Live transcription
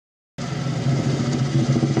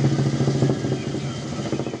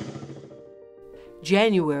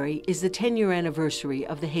January is the 10-year anniversary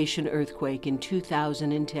of the Haitian earthquake in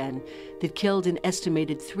 2010 that killed an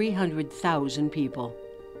estimated 300,000 people.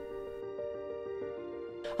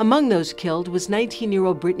 Among those killed was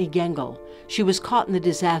 19-year-old Brittany Gengel. She was caught in the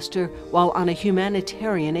disaster while on a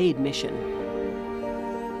humanitarian aid mission.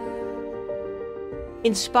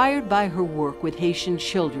 Inspired by her work with Haitian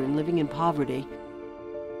children living in poverty,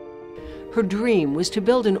 her dream was to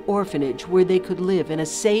build an orphanage where they could live in a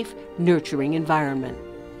safe, nurturing environment.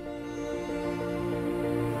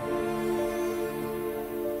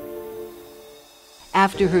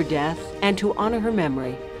 After her death, and to honor her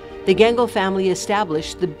memory, the Gengel family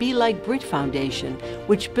established the Be Like Brit Foundation,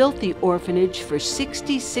 which built the orphanage for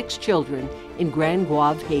 66 children in Grand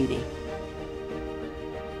Goave, Haiti.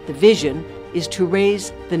 The vision is to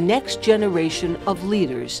raise the next generation of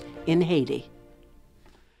leaders in Haiti.